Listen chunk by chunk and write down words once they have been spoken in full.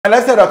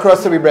let's head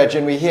across to the bridge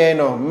and we hear, you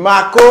know,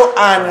 MACO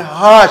and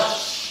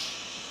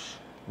HUSH.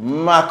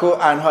 MACO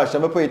and HUSH.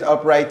 I'm going to put it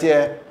up right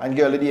here and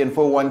give you the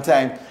info one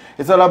time.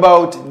 It's all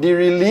about the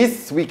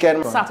release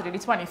weekend. Saturday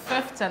the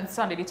 25th and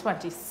Sunday the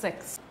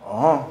 26th.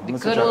 Oh, the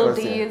good old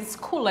days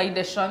cooler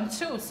edition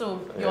too.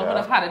 So you all would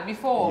have had it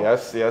before.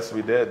 Yes, yes,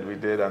 we did,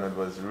 and it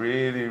was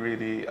really,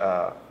 really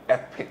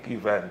epic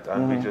event,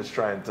 and we're just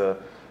trying to,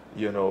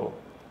 you know,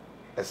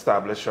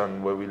 establish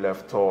on where we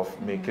left off,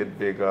 make it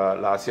bigger.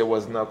 Last year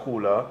wasn't a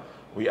cooler.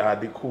 We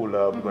add the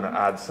cooler. We're gonna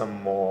add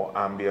some more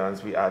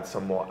ambience. We add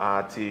some more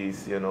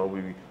artists. You know,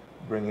 we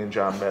bring in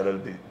Jam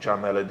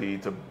Melody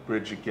to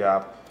bridge the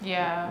gap.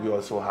 Yeah. We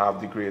also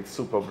have the great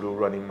Super Blue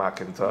running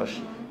Macintosh.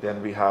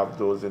 Then we have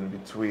those in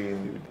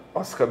between,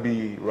 Oscar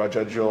B,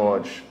 Roger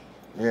George,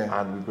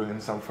 and we bring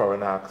in some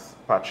foreign acts,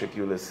 Patrick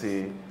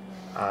Ulysses,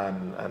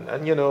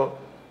 and you know,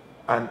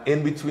 and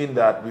in between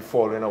that we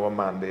follow in our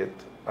mandate.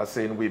 I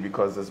say we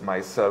because it's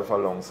myself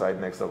alongside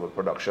Next Level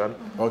Production.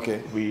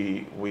 Okay.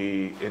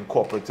 We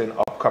incorporating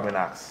upcoming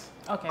acts.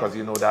 Okay. Because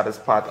you know that is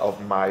part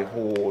of my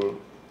whole,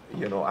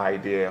 you know,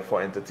 idea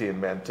for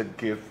entertainment, to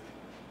give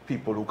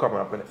people who come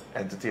up in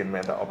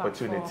entertainment an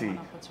opportunity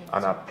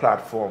and a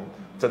platform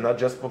to not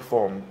just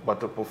perform,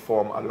 but to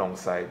perform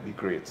alongside the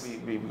greats.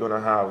 We're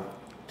gonna have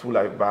 2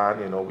 live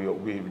band. You know,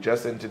 we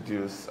just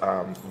introduced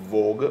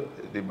Vogue,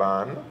 the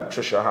band,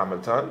 Trisha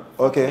Hamilton.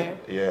 Okay.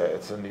 Yeah,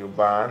 it's a new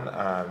band,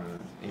 and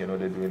you know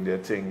they're doing their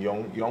thing.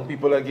 Young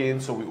people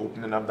again, so we're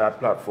opening up that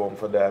platform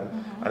for them.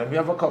 And then we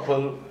have a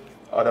couple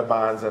other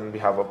bands, and we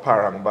have a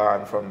Parang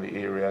band from the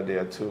area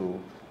there too.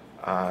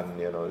 And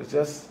you know, it's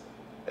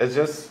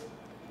just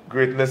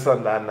greatness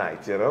on that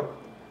night, you know.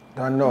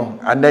 Don't know.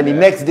 And then the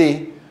next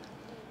day,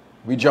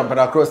 we jumping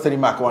across to the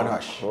MACO and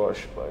HUSH.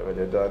 Hush, boy, when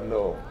they don't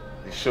know.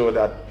 The show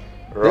that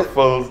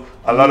ruffles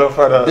a lot of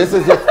others. This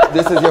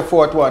is your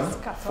 4th one.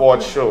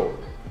 4th show.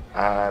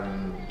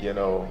 And you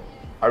know,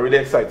 I'm really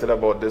excited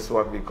about this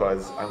one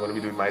because I'm gonna be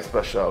doing my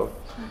special.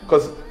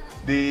 Because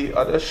the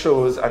other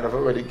shows I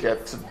never really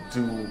get to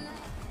do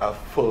a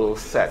full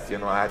set, you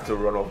know. I had to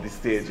run off the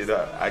stage, you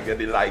know. I get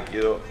the like,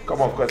 you know,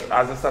 come on, because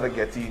as I started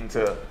getting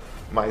into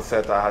my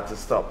set, I had to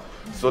stop.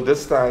 So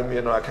this time,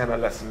 you know, I kind of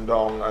lessened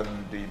down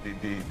on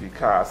the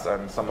cast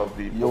and some of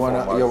the You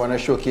wanna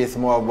showcase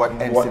more of what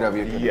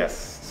NCW can do?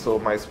 Yes. So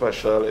my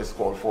special is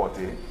called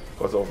 40,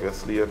 because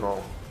obviously, you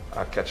know,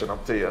 I'm catching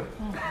up to you.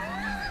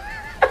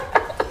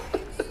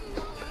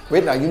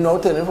 Wait, now you know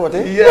turning 40?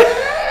 Yeah.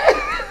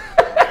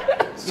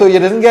 So you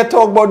didn't get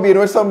talked about being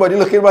with somebody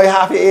looking about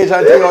half your age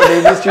until you're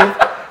on the street?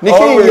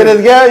 Nikki, you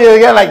just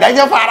get like, that's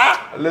your father?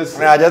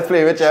 Listen. Nah, just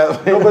play with you.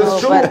 No, but it's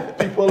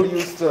true. People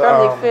used to...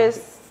 From the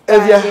first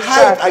is your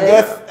height, I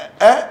guess.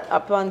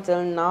 Up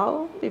until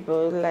now,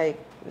 people like,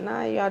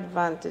 nah, you're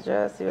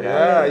advantageous.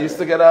 I used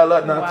to get a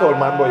lot. Now I told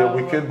man, boy, you're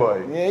wicked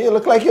boy. Yeah, you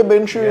look like you've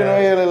been through, you know,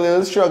 you had a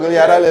little struggle. You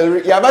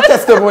have a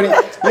testimony.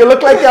 You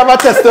look like you have a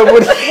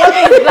testimony. What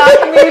does that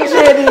mean,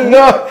 Jadee?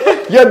 No,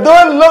 you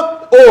don't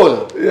look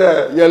old.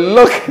 Yeah. You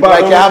look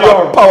like you have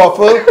a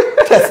powerful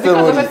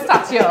testimony. Because of its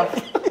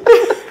stature.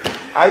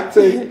 I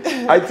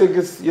think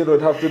it's, you know,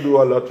 it have to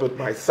do a lot with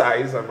my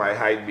size and my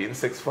height being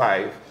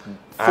 6'5".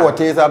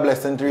 40 is a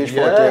blessing to reach 40,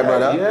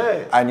 brother.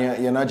 Yeah.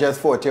 And you're not just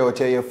 40 out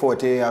here, you're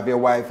 40, you have your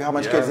wife. How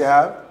much kids you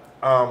have?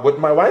 With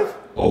my wife?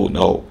 Oh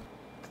no.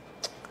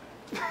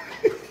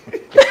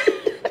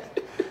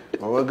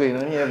 What we're going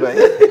on here, buddy?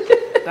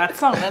 That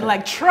sounded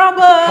like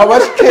trouble.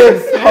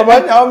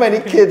 How many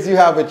kids you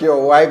have with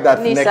your wife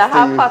that's Nisa next to you?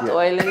 have hot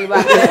oil in the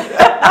back there.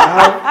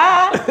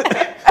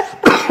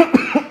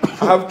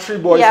 I have 3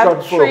 boys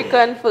confirmed. 3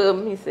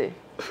 confirmed, he said.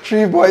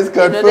 3 boys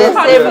confirmed. You know, they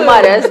say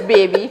mother's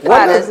baby,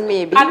 father's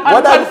maybe.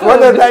 What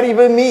does that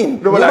even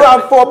mean? No, you don't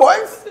have 4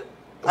 boys?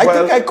 I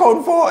think I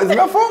count 4. Is it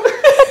not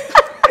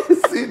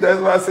 4? See, that's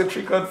why I said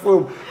 3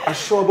 confirmed. I'm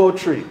sure about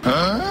 3.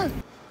 Huh?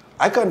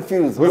 I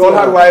confused. We all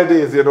had wild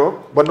days, you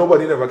know, but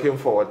nobody never came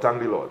forward,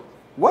 thank the Lord.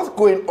 What's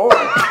going on?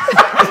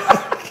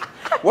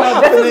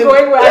 This is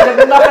going where I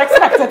did not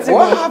expect it to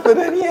What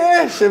happened in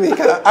here,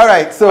 Shamika? All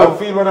right, I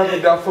feel when I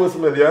make that first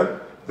million,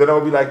 then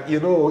I'll be like, you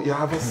know, you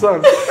have a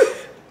son.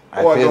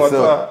 I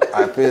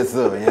feel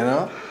so, you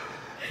know?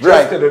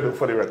 Right. Just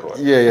for the record.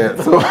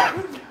 Yeah. So,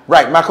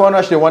 right, MACO and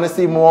HUSH, they want to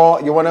see more,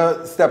 you want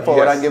to step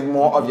forward and give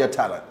more of your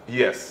talent.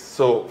 Yes,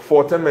 so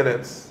 40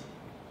 minutes,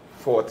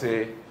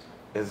 40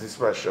 is the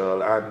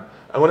special. And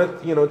I want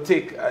to, you know,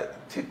 take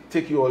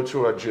you all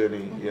through a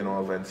journey, you know,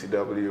 of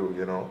NCW,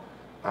 you know,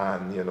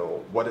 and, you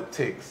know, what it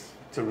takes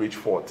to reach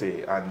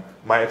 40 and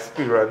my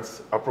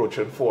experience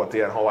approaching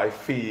 40 and how I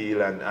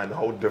feel and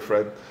how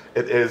different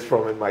it is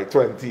from in my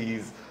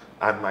 20s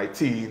and my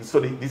teens. So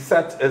the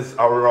set is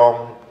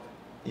around,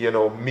 you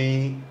know,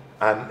 me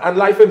and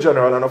life in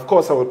general. And of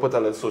course I will put a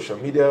little social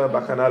media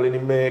bacchanal in the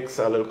mix,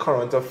 a little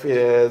current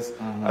affairs,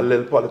 a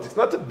little politics.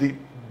 Not to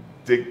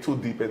dig too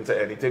deep into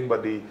anything,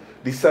 but the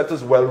set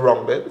is well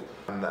rounded.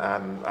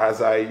 And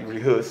as I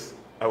rehearse,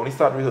 I only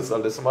start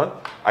rehearsal this month,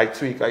 I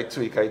tweak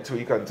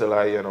until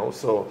I, you know,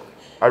 so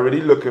I'm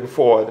really looking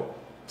forward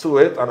to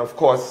it. And of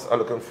course, I'm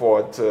looking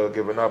forward to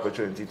giving an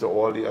opportunity to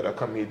all the other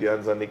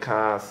comedians on the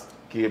cast,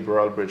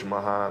 Gabriel, Bridge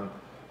Mahan,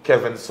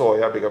 Kevin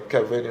Sawyer, big up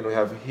Kevin, you know,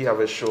 he have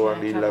a show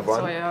on the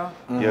 11th.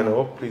 You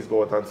know, please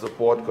go out and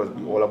support, because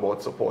we're all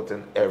about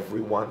supporting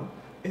everyone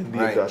in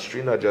the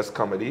industry, not just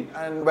comedy.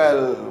 And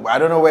well, I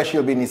don't know where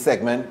she'll be in this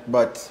segment,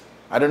 but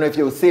I don't know if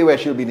you'll say where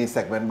she'll be in this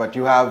segment, but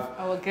you have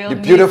the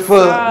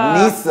beautiful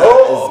Nisa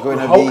is going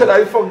to be. How could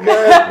I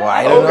forget? Well,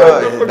 I don't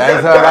know.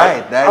 That's all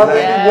right. That's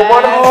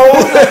woman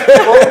house.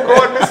 Oh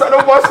God, Nisa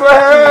don't bust my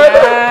head.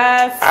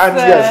 Yes. And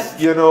yes,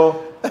 you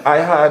know, I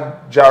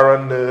had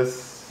Jaron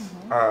Nurse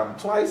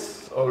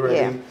twice already.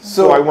 Yeah.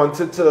 So I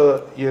wanted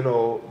to, you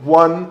know,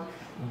 one,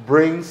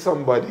 bring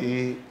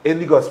somebody in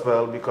the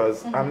gospel,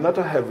 because I'm not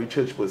a heavy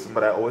church person,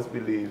 but I always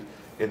believe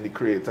in the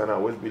Creator, and I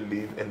always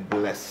believe in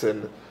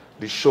blessing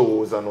the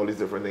shows and all these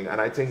different things.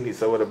 And I think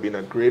Nisa would have been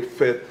a great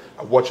fit.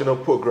 Watching her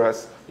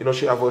progress, you know,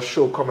 she have a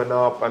show coming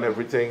up and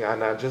everything,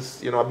 and I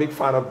just, you know, a big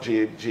fan of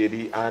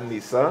Jadee and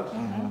Nisa,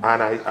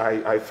 and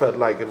I felt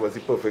like it was the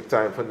perfect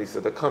time for Nisa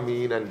to come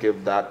in and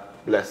give that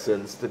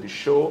blessings to the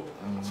show.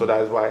 So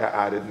that's why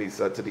I added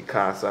Nisa to the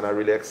cast, and I'm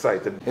really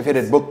excited. If it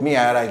had booked me,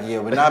 I'd like,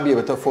 you would not be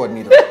able to afford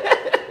me though.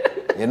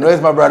 You know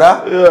it's my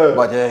brother,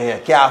 but you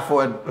can't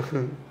afford.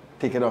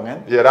 Take it on, eh?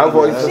 Yeah, that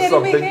voice is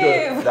something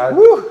good.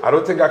 I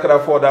don't think I could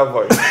afford that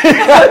voice.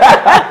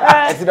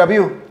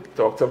 SCW.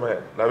 Talk to me.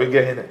 Let me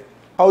get in it.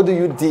 How do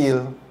you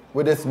deal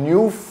with this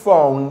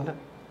newfound,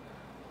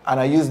 and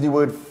I use the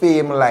word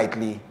fame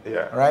lightly,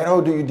 right? How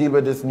do you deal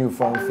with this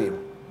newfound fame?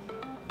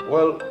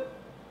 Well,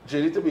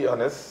 Jadee, to be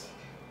honest,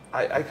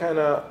 I kind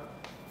of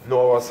know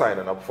what I was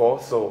signing up for.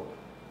 So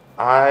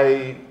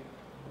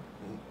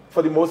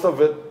for the most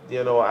of it,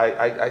 you know,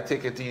 I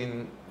take it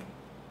in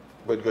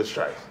with good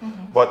stride.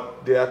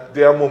 But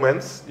there are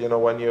moments, you know,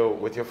 when you're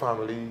with your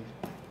family,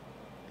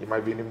 you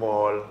might be in the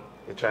mall,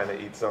 you're trying to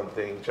eat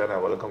something, trying to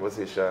have a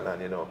conversation, and,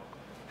 you know,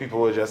 people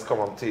will just come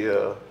up to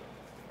you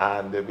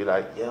and they'll be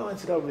like, yeah,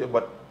 what's it up there?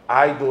 But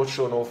I don't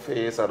show no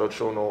face, I don't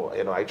show no,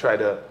 you know, I try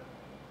to,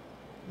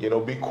 you know,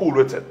 be cool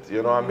with it,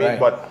 you know what I mean?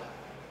 But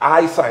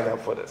I signed up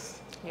for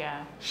this.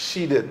 Yeah.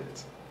 She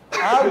didn't.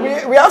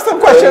 We have some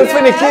questions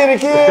for Nikki.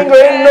 Nikki ain't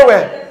going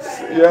nowhere.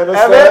 You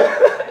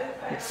understand?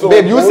 So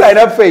babe, you sign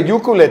up for it, you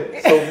cool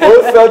it. So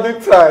most of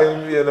the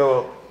time, you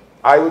know,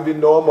 I would be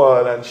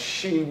normal, and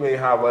she may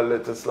have a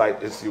little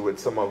slight issue with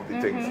some of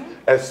the things,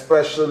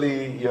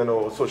 especially, you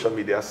know, social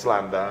media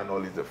slander and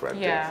all these different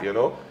things, you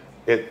know.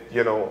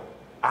 You know,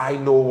 I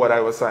know what I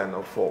was signing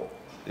up for,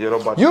 you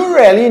know, but... You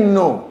really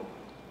know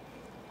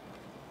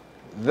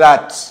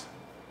that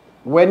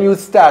when you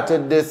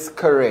started this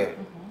career,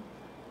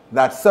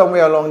 that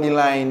somewhere along the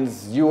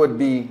lines you would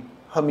be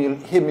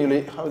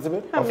humiliated. How is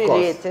it?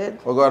 Humiliated.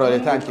 Oh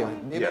God, thank you.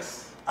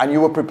 Yes. And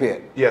you were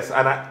prepared. Yes,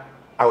 and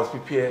I was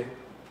prepared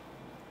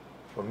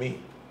for me.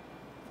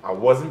 I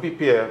wasn't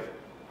prepared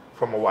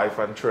for my wife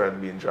and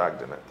children being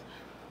dragged in it.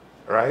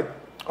 Right?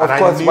 Of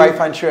course, wife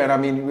and children, I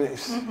mean...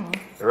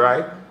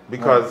 Right?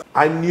 Because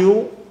I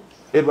knew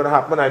it would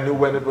happen. I knew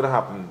when it would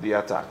happen, the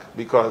attack.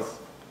 Because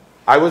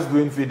I was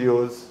doing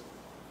videos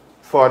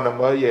for a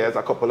number of years,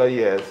 a couple of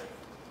years,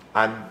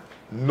 and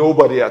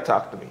nobody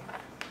attacked me.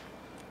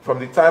 From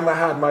the time I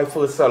had my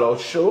first sellout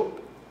show,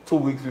 2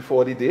 weeks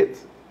before the date,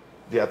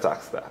 the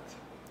attack started.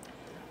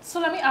 So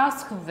let me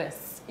ask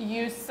this.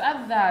 You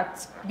said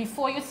that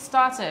before you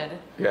started,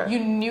 you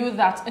knew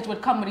that it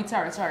would come with the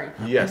territory.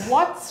 Yes.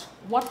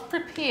 What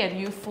prepared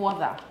you for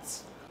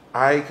that?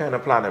 I kind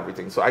of plan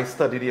everything. So I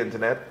study the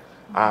internet,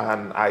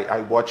 and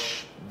I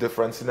watch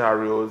different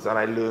scenarios, and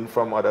I learn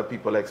from other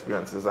people's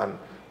experiences. And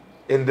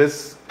in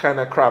this kind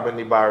of crab in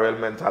the barrel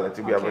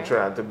mentality we have a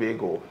Trinidad and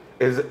Tobago,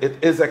 it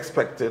is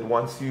expected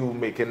once you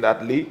making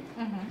that leap,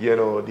 you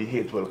know, the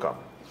hate will come,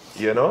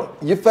 you know?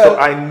 So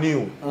I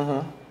knew.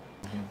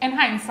 In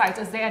hindsight,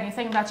 is there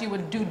anything that you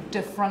would do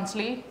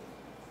differently?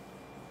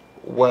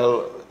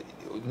 Well,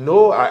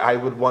 no, I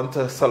would want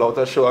to sell out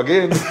a show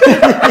again.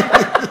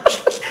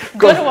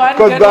 Good one,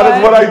 because that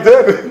is what I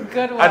did.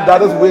 Good one. And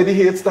that is where the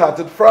hate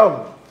started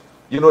from.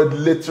 You know,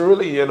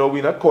 literally, you know,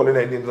 we're not calling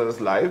any names on this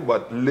live,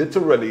 but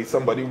literally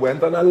somebody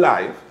went on a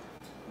live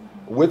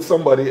with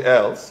somebody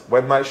else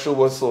when my show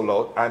was sold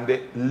out, and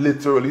they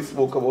literally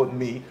spoke about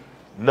me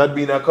not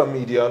being a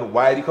comedian,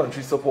 why the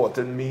country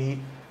supported me,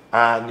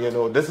 and, you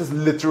know, this is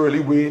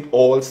literally where it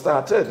all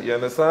started, you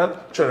understand?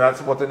 Trinidad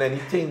supporting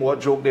anything, what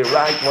joke they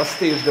write, what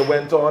stage they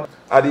went on.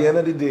 At the end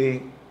of the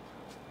day,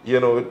 you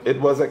know,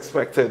 it was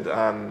expected,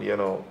 and, you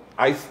know,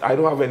 I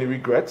don't have any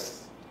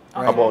regrets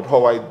about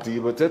how I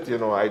deal with it. You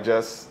know, I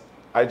just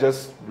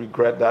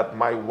regret that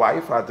my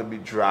wife had to be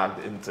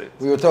dragged into it.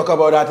 We will talk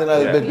about that in a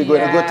little bit. We're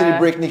going to go to the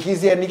break.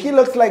 Nikki's here. Nikki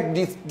looks like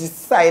this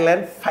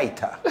silent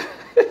fighter.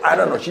 I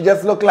don't know. She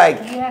just looked like...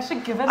 Yeah, she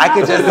give it I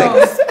could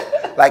just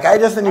like I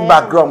just in the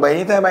background, but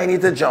anytime I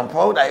need to jump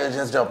out, I will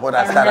just jump out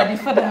and stand ready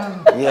for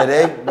them.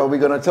 Yeah, but we're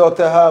going to talk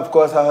to her. Of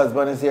course, her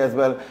husband is here as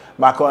well.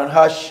 MACO and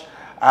Hush.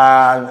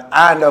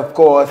 And of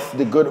course,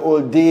 the good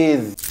old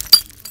days.